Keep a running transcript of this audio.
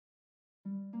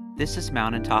This is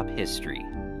Mountaintop History,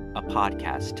 a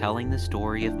podcast telling the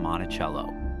story of Monticello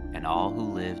and all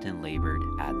who lived and labored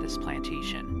at this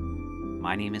plantation.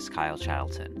 My name is Kyle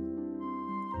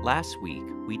Chattleton. Last week,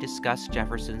 we discussed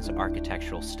Jefferson's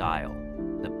architectural style,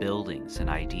 the buildings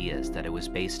and ideas that it was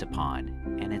based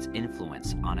upon, and its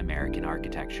influence on American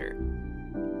architecture.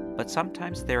 But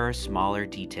sometimes there are smaller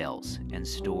details and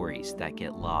stories that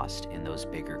get lost in those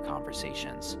bigger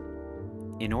conversations.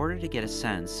 In order to get a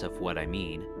sense of what I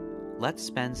mean, let's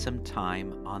spend some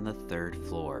time on the third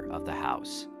floor of the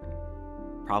house.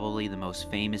 Probably the most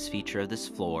famous feature of this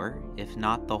floor, if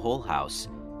not the whole house,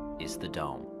 is the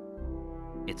dome.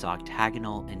 It's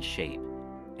octagonal in shape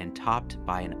and topped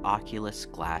by an oculus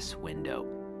glass window.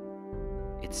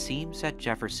 It seems that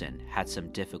Jefferson had some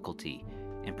difficulty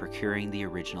in procuring the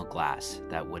original glass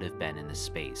that would have been in the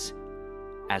space,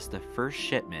 as the first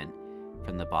shipment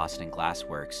from the Boston Glass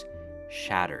Works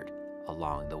shattered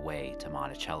along the way to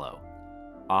Monticello.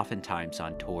 Oftentimes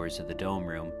on tours of the dome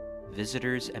room,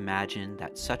 visitors imagine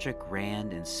that such a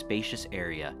grand and spacious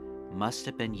area must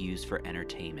have been used for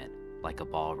entertainment, like a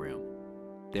ballroom.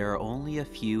 There are only a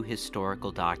few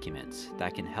historical documents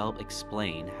that can help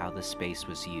explain how the space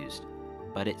was used,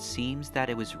 but it seems that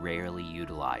it was rarely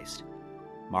utilized.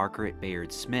 Margaret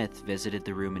Bayard Smith visited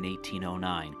the room in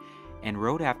 1809 and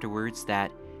wrote afterwards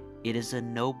that it is a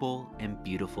noble and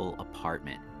beautiful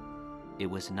apartment. It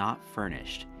was not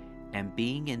furnished, and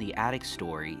being in the attic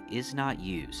story is not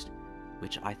used,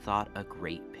 which I thought a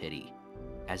great pity,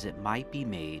 as it might be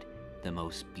made the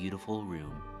most beautiful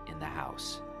room in the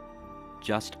house.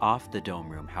 Just off the dome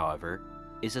room, however,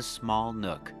 is a small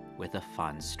nook with a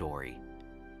fun story.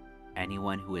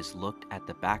 Anyone who has looked at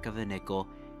the back of a nickel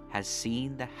has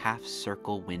seen the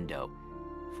half-circle window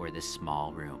for this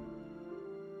small room.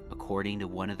 According to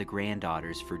one of the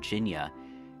granddaughters, Virginia,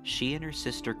 she and her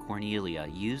sister Cornelia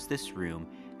used this room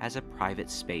as a private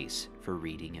space for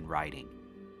reading and writing.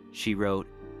 She wrote,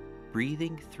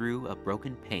 "Breathing through a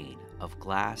broken pane of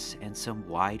glass and some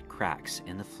wide cracks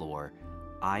in the floor,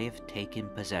 I have taken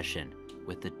possession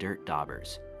with the dirt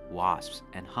daubers, wasps,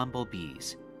 and humble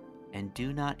bees, and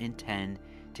do not intend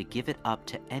to give it up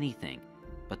to anything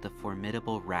but the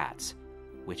formidable rats,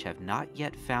 which have not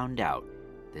yet found out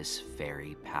this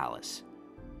fairy palace."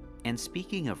 And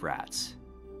speaking of rats,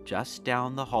 just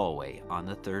down the hallway on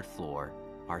the third floor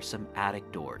are some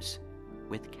attic doors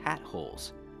with cat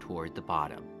holes toward the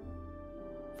bottom.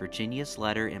 Virginia's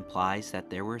letter implies that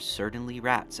there were certainly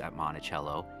rats at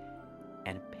Monticello,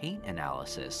 and paint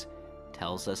analysis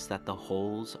tells us that the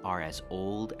holes are as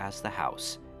old as the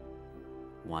house.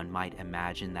 One might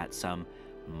imagine that some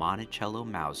Monticello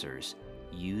mousers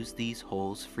use these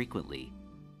holes frequently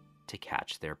to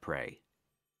catch their prey.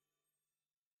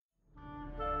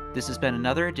 This has been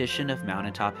another edition of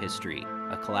Mountaintop History,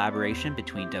 a collaboration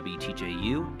between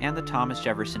WTJU and the Thomas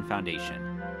Jefferson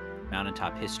Foundation.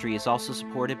 Mountaintop History is also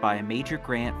supported by a major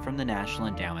grant from the National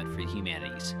Endowment for the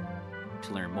Humanities.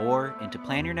 To learn more and to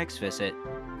plan your next visit,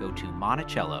 go to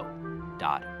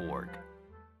monticello.org.